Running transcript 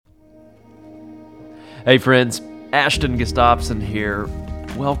Hey friends, Ashton Gustafson here.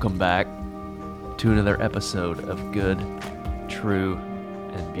 Welcome back to another episode of Good, True,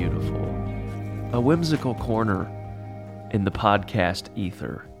 and Beautiful. A whimsical corner in the podcast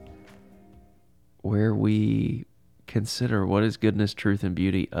ether where we consider what is goodness, truth, and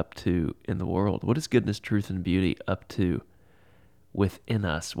beauty up to in the world. What is goodness, truth, and beauty up to within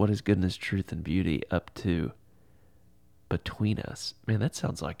us? What is goodness, truth, and beauty up to between us? Man, that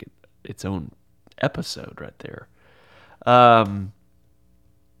sounds like its own episode right there.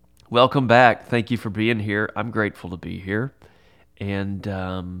 Welcome back. Thank you for being here. I'm grateful to be here. And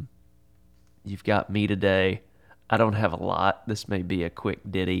you've got me today. I don't have a lot. This may be a quick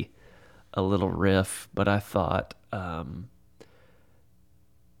ditty, a little riff, but I thought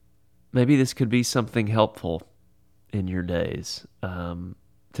maybe this could be something helpful in your days.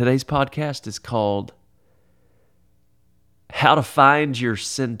 Today's podcast is called How to Find Your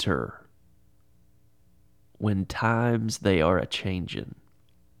Center When Times They Are A-Changin'.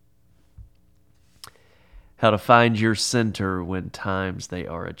 How to Find Your Center When Times They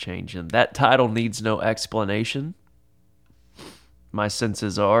Are A-Changin'. That title needs no explanation. My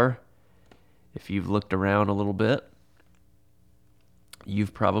senses are, if you've looked around a little bit,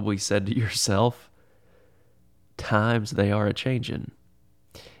 you've probably said to yourself, times they are a-changin'.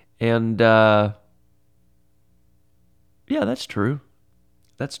 And, yeah, that's true.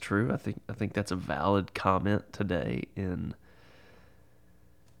 That's true. I think that's a valid comment today in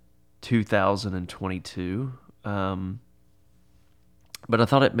 2022. But I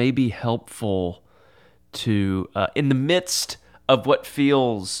thought it may be helpful to, in the midst of what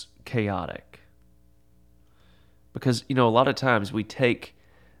feels chaotic, because, a lot of times we take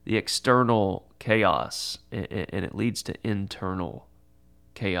the external chaos and it leads to internal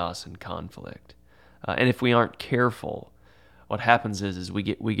chaos and conflict. And if we aren't careful, what happens is we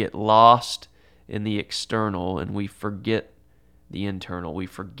get lost in the external and we forget the internal. We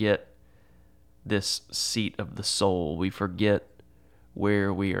forget this seat of the soul. We forget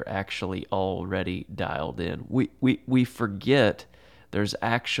where we are actually already dialed in. We forget there's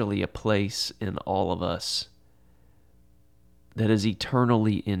actually a place in all of us that is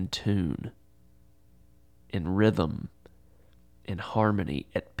eternally in tune, in rhythm, in harmony,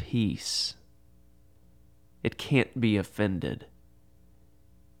 at peace. It can't be offended.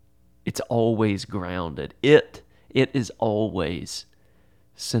 It's always grounded. It is always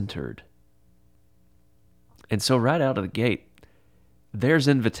centered. And so right out of the gate, there's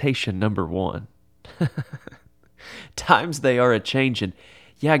invitation number one. Times they are a-changin'.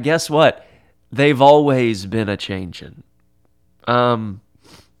 Yeah, guess what? They've always been a-changin'.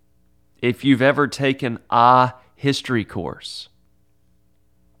 If you've ever taken a history course,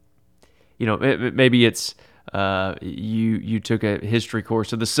 maybe it's you took a history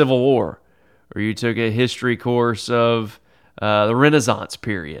course of the Civil War, or you took a history course of the Renaissance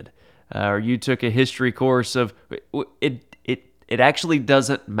period, or you took a history course of it actually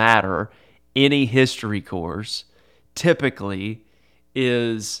doesn't matter. Any history course typically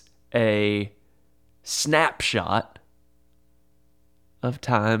is a snapshot of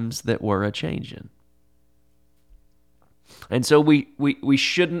times that were a-changin'. And so we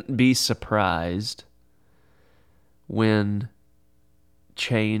shouldn't be surprised when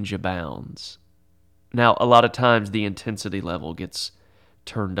change abounds. Now, a lot of times the intensity level gets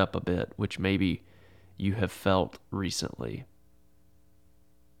turned up a bit, which maybe you have felt recently.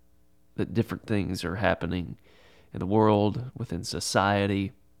 That different things are happening in the world, within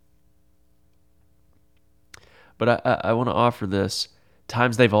society. But I want to offer this.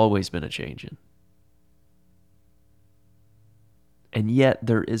 Times they've always been a-changin'. And yet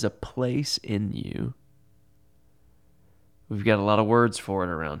there is a place in you. We've got a lot of words for it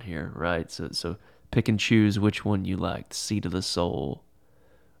around here, right? So pick and choose which one you like. The seat of the soul,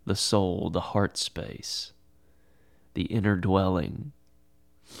 the heart space, the inner dwelling.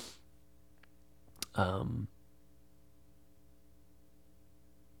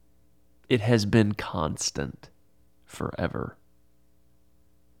 It has been constant forever.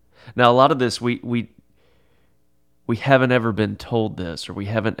 Now, a lot of this, we haven't ever been told this, or we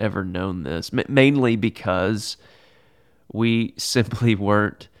haven't ever known this, mainly because we simply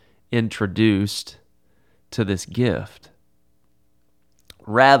weren't introduced to this gift.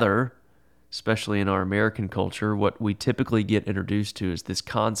 Rather, especially in our American culture, what we typically get introduced to is this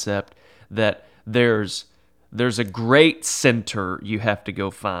concept that there's a great center you have to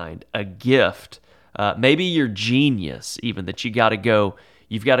go find, a gift, maybe your genius even, that you've got to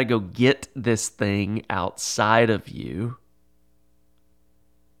go get this thing outside of you.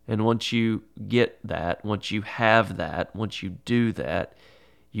 And once you get that, once you have that, once you do that,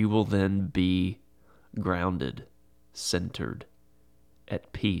 you will then be grounded, centered,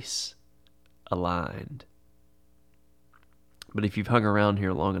 at peace, aligned. But if you've hung around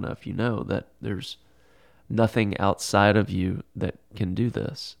here long enough, you know that there's nothing outside of you that can do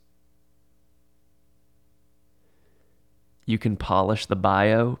this. You can polish the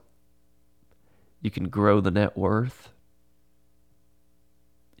bio. You can grow the net worth.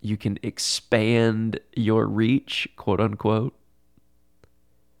 You can expand your reach, quote unquote.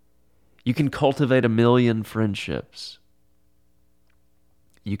 You can cultivate 1 million friendships.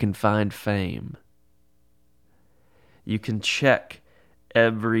 You can find fame. You can check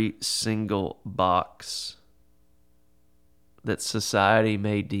every single box that society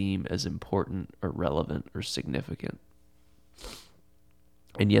may deem as important or relevant or significant.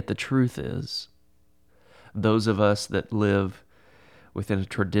 And yet the truth is, those of us that live within a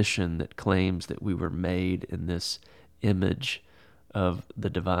tradition that claims that we were made in this image of the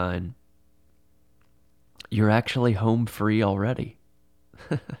divine, you're actually home free already.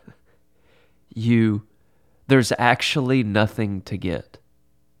 There's actually nothing to get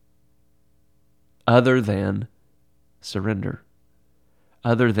other than surrender.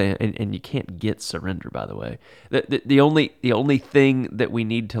 Other than, and you can't get surrender, by the way. The only thing that we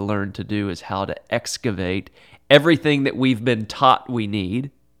need to learn to do is how to excavate everything that we've been taught we need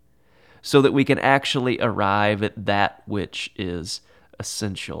so that we can actually arrive at that which is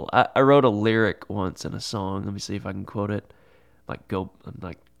essential. I wrote a lyric once in a song. Let me see if I can quote it. I'm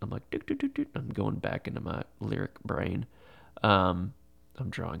going back into my lyric brain. I'm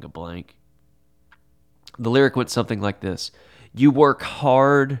drawing a blank. The lyric went something like this. You work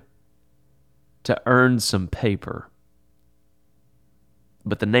hard to earn some paper,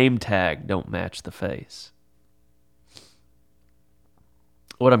 but the name tag don't match the face.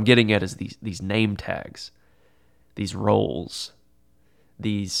 What I'm getting at is these name tags, these roles,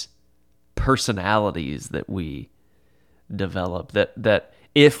 these personalities that we develop, that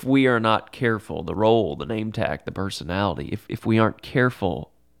if we are not careful, the role, the name tag, the personality, if we aren't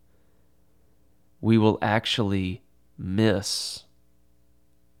careful, we will actually miss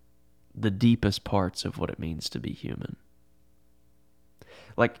the deepest parts of what it means to be human.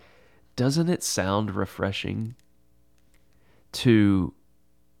 Like, doesn't it sound refreshing to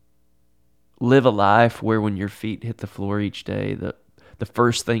live a life where when your feet hit the floor each day, the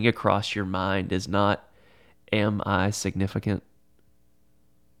first thing across your mind is not, am I significant?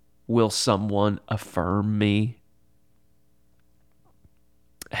 Will someone affirm me?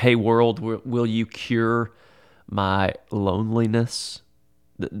 Hey world, will you cure my loneliness?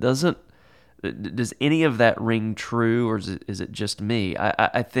 Does any of that ring true, or is it just me?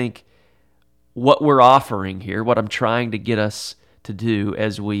 I think what we're offering here, what I'm trying to get us to do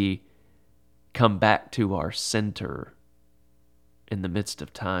as we come back to our center in the midst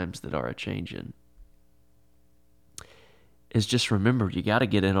of times that are a-changing, is just remember, you got to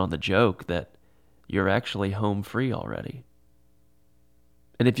get in on the joke that you're actually home free already.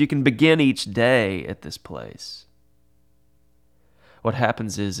 And if you can begin each day at this place, what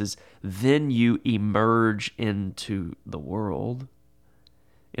happens is then you emerge into the world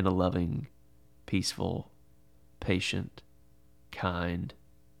in a loving, peaceful, patient, kind,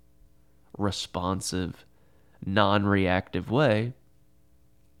 responsive, non-reactive way.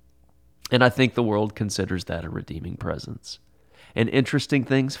 And I think the world considers that a redeeming presence. And interesting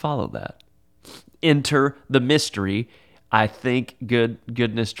things follow that. Enter the mystery. I think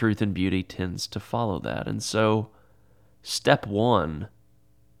goodness, truth, and beauty tends to follow that. And so step one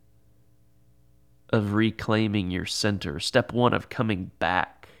of reclaiming your center, step one of coming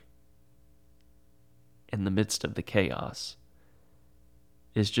back in the midst of the chaos,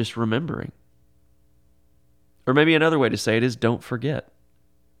 is just remembering. Or maybe another way to say it is don't forget.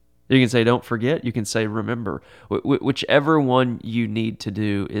 You can say don't forget, you can say remember. Whichever one you need to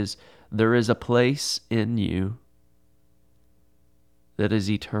do is there is a place in you that is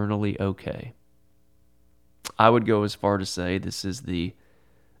eternally okay. I would go as far to say this is the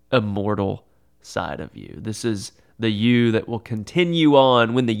immortal side of you. This is the you that will continue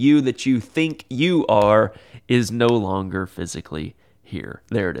on when the you that you think you are is no longer physically here.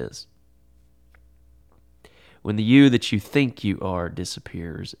 There it is. When the you that you think you are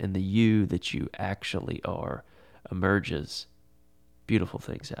disappears and the you that you actually are emerges, beautiful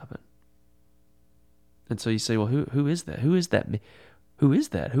things happen. And so you say, well, who is that? Who is that? Who is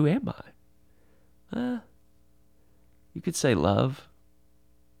that? Who am I? You could say love.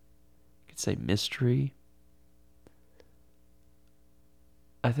 You could say mystery.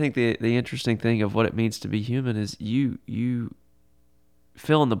 I think the interesting thing of what it means to be human is you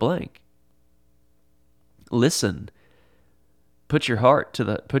fill in the blank. Listen. Put your ear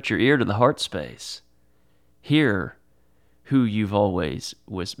to the heart space. Hear who you've always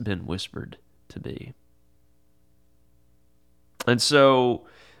been whispered to be. And so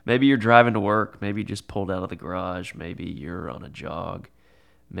maybe you're driving to work, maybe you just pulled out of the garage, maybe you're on a jog,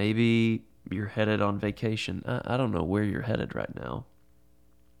 maybe you're headed on vacation. I don't know where you're headed right now.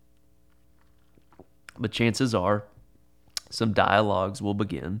 But chances are some dialogues will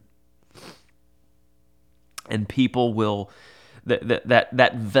begin, and people will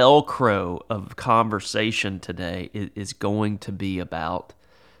that Velcro of conversation today is going to be about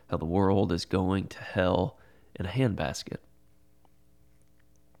how the world is going to hell in a handbasket.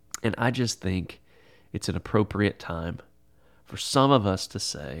 And I just think it's an appropriate time for some of us to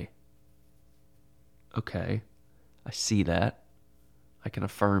say, okay, I see that. I can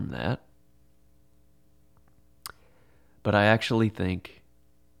affirm that. But I actually think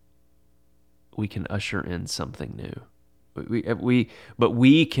we can usher in something new. But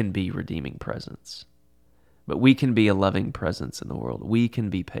we can be redeeming presence. But we can be a loving presence in the world. We can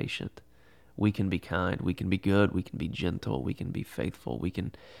be patient. We can be kind. We can be good. We can be gentle. We can be faithful. We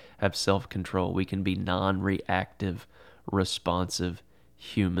can have self-control. We can be non-reactive, responsive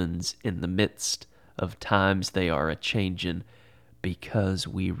humans in the midst of times they are a-changin', because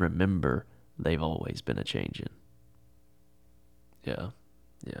we remember they've always been a-changin'. Yeah.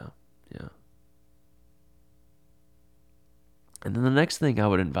 And then the next thing I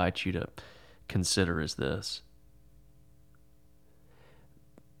would invite you to consider is this.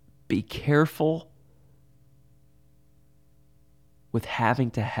 Be careful with having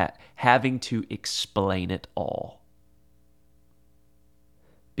to explain it all.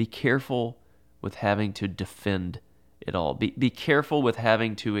 Be careful with having to defend it all. Be careful with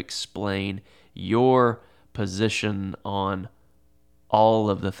having to explain your position on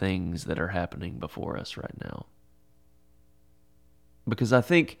all of the things that are happening before us right now. Because I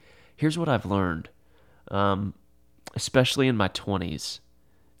think, here's what I've learned, especially in my 20s.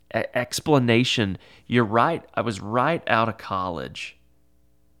 Explanation, you're right, I was right out of college.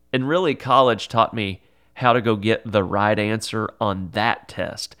 And really, college taught me how to go get the right answer on that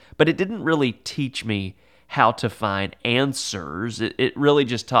test. But it didn't really teach me how to find answers. It really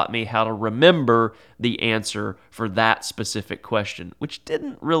just taught me how to remember the answer for that specific question, which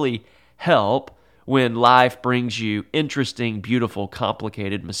didn't really help when life brings you interesting, beautiful,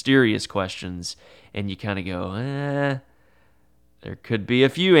 complicated, mysterious questions, and you kind of go, there could be a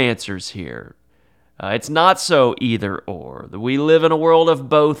few answers here. It's not so either or. We live in a world of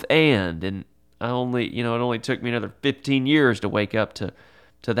both and it only took me another 15 years to wake up to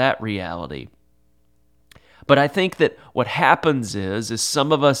that reality. But I think that what happens is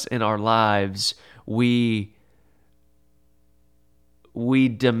some of us in our lives, we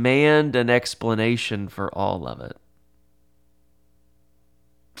demand an explanation for all of it.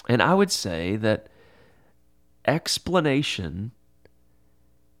 And I would say that explanation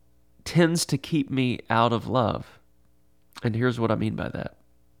tends to keep me out of love. And here's what I mean by that.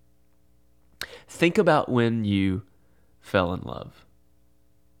 Think about when you fell in love.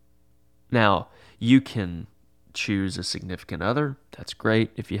 Now, you can choose a significant other. That's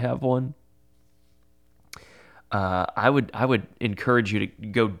great if you have one. I would encourage you to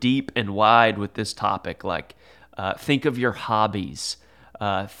go deep and wide with this topic. Like, think of your hobbies.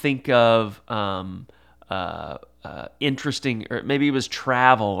 Think of interesting, or maybe it was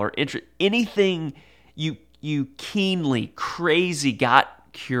travel or anything you keenly, crazy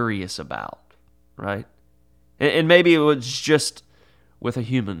got curious about, right? And maybe it was just with a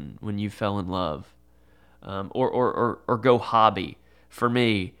human when you fell in love, or go hobby. For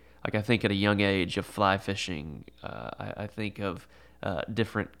me, like, I think at a young age of fly fishing. I think of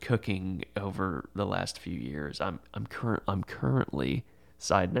different cooking over the last few years. I'm currently,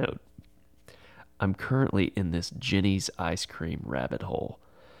 side note, I'm currently in this Jenny's ice cream rabbit hole.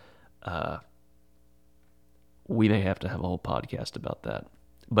 We may have to have a whole podcast about that.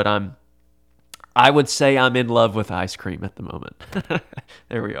 But I would say I'm in love with ice cream at the moment.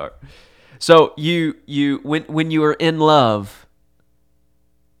 There we are. So when you are in love,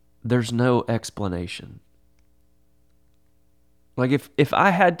 there's no explanation. Like, if I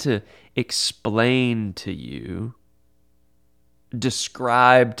had to explain to you,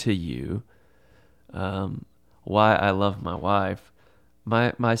 describe to you why I love my wife,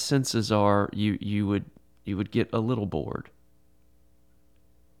 my senses are you would get a little bored.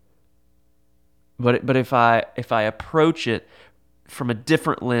 But if I approach it from a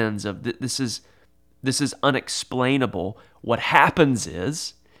different lens of this is unexplainable, what happens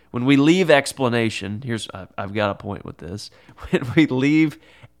is, when we leave explanation, I've got a point with this. When we leave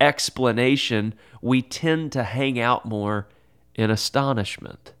explanation, we tend to hang out more in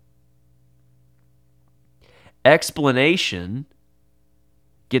astonishment. Explanation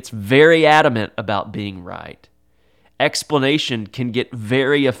gets very adamant about being right. Explanation can get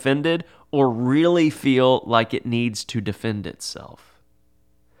very offended or really feel like it needs to defend itself.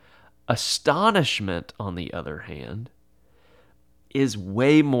 Astonishment, on the other hand, is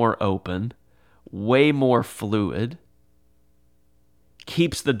way more open, way more fluid,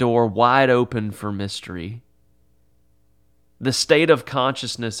 keeps the door wide open for mystery. The state of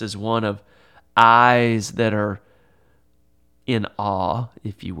consciousness is one of eyes that are in awe,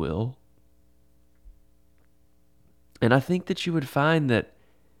 if you will. And I think that you would find that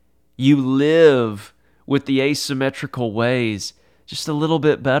you live with the asymmetrical ways just a little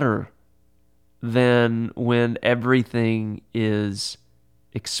bit better than when everything is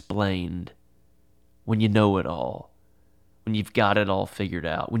explained, when you know it all, when you've got it all figured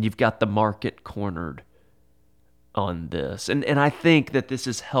out, when you've got the market cornered on this. And I think that this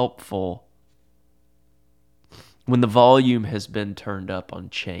is helpful when the volume has been turned up on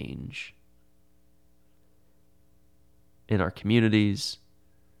change in our communities,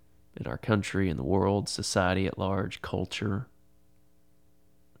 in our country, in the world, society at large, culture.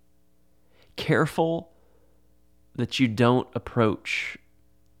 Careful that you don't approach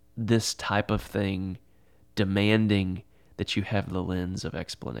this type of thing demanding that you have the lens of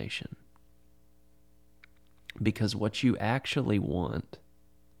explanation. Because what you actually want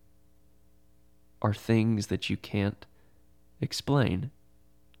are things that you can't explain.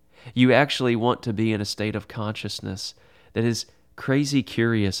 You actually want to be in a state of consciousness that is crazy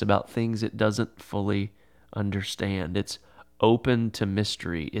curious about things it doesn't fully understand. It's open to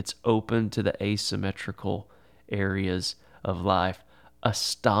mystery. It's open to the asymmetrical areas of life.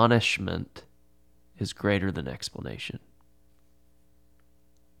 Astonishment is greater than explanation.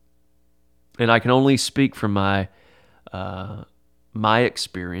 And I can only speak from my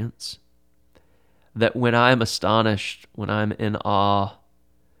experience that when I'm astonished, when I'm in awe,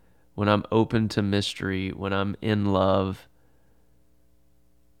 when I'm open to mystery, when I'm in love,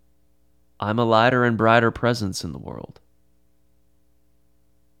 I'm a lighter and brighter presence in the world.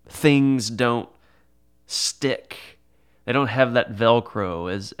 Things don't stick. They don't have that Velcro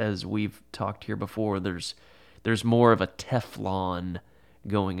as we've talked here before. There's more of a Teflon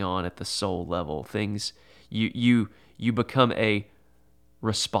going on at the soul level. Things you become a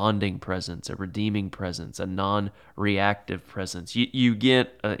responding presence, a redeeming presence, a non-reactive presence. You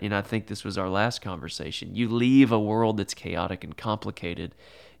get, and I think this was our last conversation, you leave a world that's chaotic and complicated.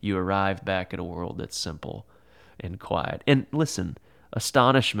 You arrive back at a world that's simple and quiet. And listen,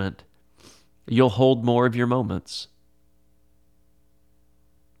 astonishment, you'll hold more of your moments.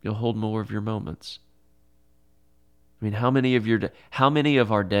 You'll hold more of your moments. I mean, how many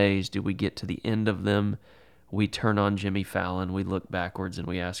of our days do we get to the end of them? We turn on Jimmy Fallon, we look backwards, and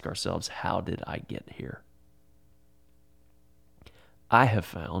we ask ourselves, how did I get here? I have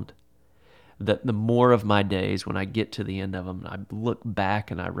found that the more of my days, when I get to the end of them, I look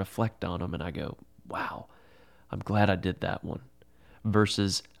back and I reflect on them and I go, wow, I'm glad I did that one,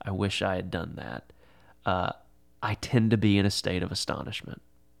 versus I wish I had done that. I tend to be in a state of astonishment.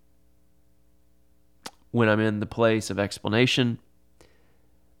 When I'm in the place of explanation,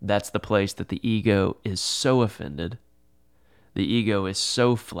 that's the place that the ego is so offended. The ego is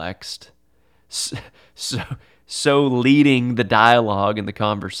so flexed, so leading the dialogue and the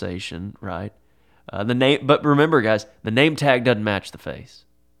conversation, right? But remember, guys, the name tag doesn't match the face.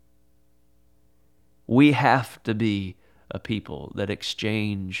 We have to be a people that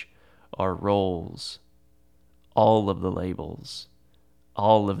exchange our roles, all of the labels,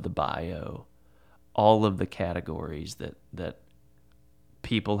 all of the bio, all of the categories that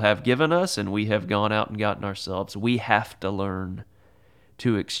people have given us and we have gone out and gotten ourselves. We have to learn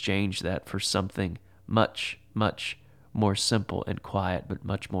to exchange that for something much, much more simple and quiet, but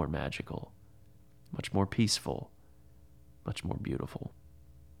much more magical, much more peaceful, much more beautiful.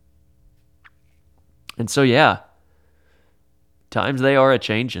 And so, yeah, times they are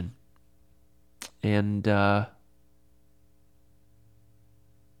a-changin'. And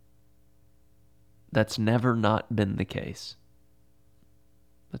that's never not been the case.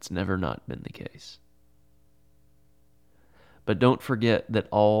 That's never not been the case. But don't forget that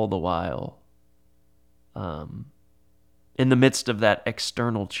all the while, in the midst of that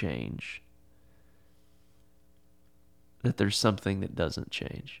external change, that there's something that doesn't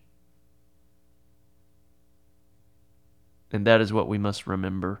change. And that is what we must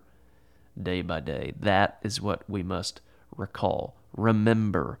remember day by day. That is what we must recall,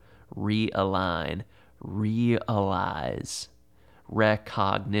 remember, realign, realize,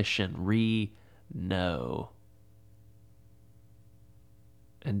 recognition, know.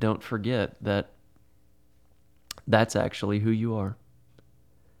 And don't forget that That's actually who you are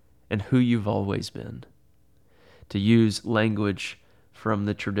and who you've always been. To use language from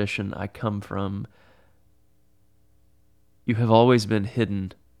the tradition I come from, you have always been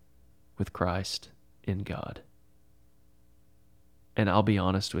hidden with Christ in God. And I'll be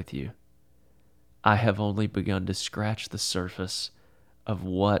honest with you, I have only begun to scratch the surface of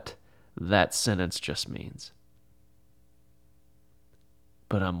what that sentence just means.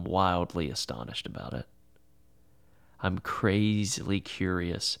 But I'm wildly astonished about it. I'm crazily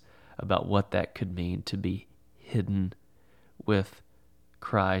curious about what that could mean to be hidden with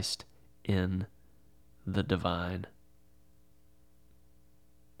Christ in the divine.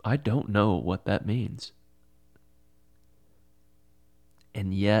 I don't know what that means.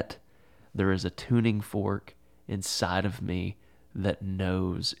 And yet, there is a tuning fork inside of me that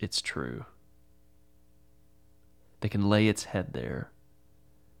knows it's true. That can lay its head there.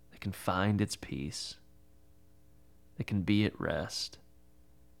 That can find its peace. That can be at rest.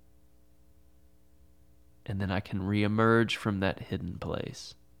 And then I can reemerge from that hidden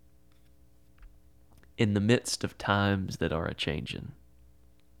place in the midst of times that are a-changin',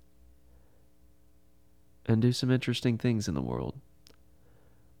 and do some interesting things in the world.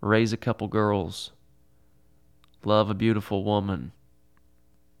 Raise a couple girls, love a beautiful woman,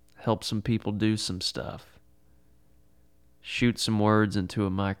 help some people do some stuff, shoot some words into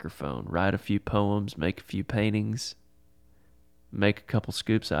a microphone, write a few poems, make a few paintings, make a couple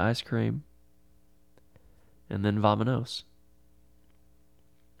scoops of ice cream, and then vamonos.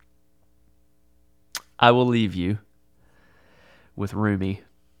 I will leave you with Rumi.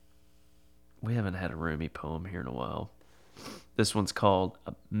 We haven't had a Rumi poem here in a while. This one's called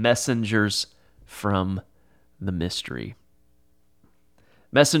Messengers from the Mystery.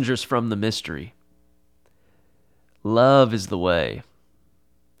 Messengers from the Mystery. Love is the way.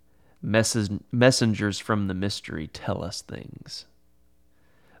 Messengers from the mystery tell us things.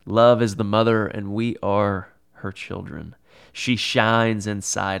 Love is the mother, and we are her children. She shines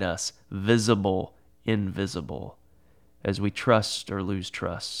inside us, visible, invisible, as we trust or lose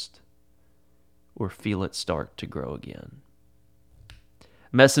trust, or feel it start to grow again.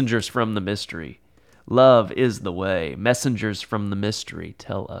 Messengers from the mystery. Love is the way. Messengers from the mystery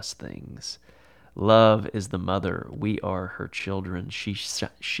tell us things. Love is the mother. We are her children. She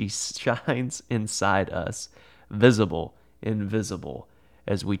shines inside us, visible, invisible,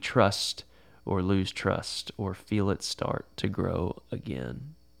 as we trust or lose trust or feel it start to grow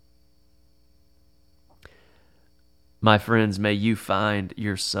again. My friends, may you find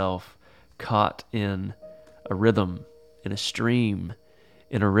yourself caught in a rhythm, in a stream,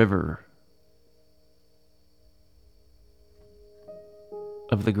 in a river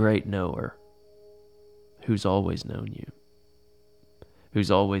of the great knower who's always known you,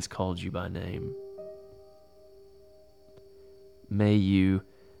 who's always called you by name. May you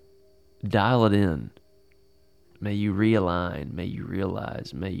dial it in. May you realign. May you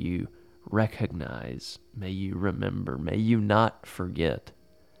realize. May you recognize. May you remember. May you not forget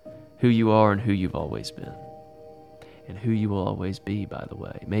who you are and who you've always been, and who you will always be, by the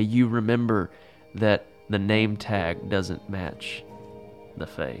way. May you remember that the name tag doesn't match the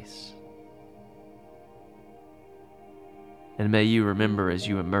face. And may you remember as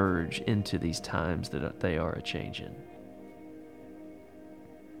you emerge into these times that they are a-changin',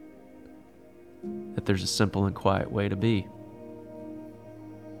 that there's a simple and quiet way to be,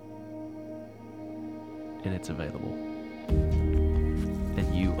 and it's available,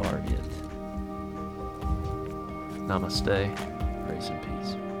 and you are it. Namaste, grace and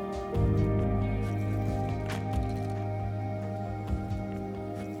peace.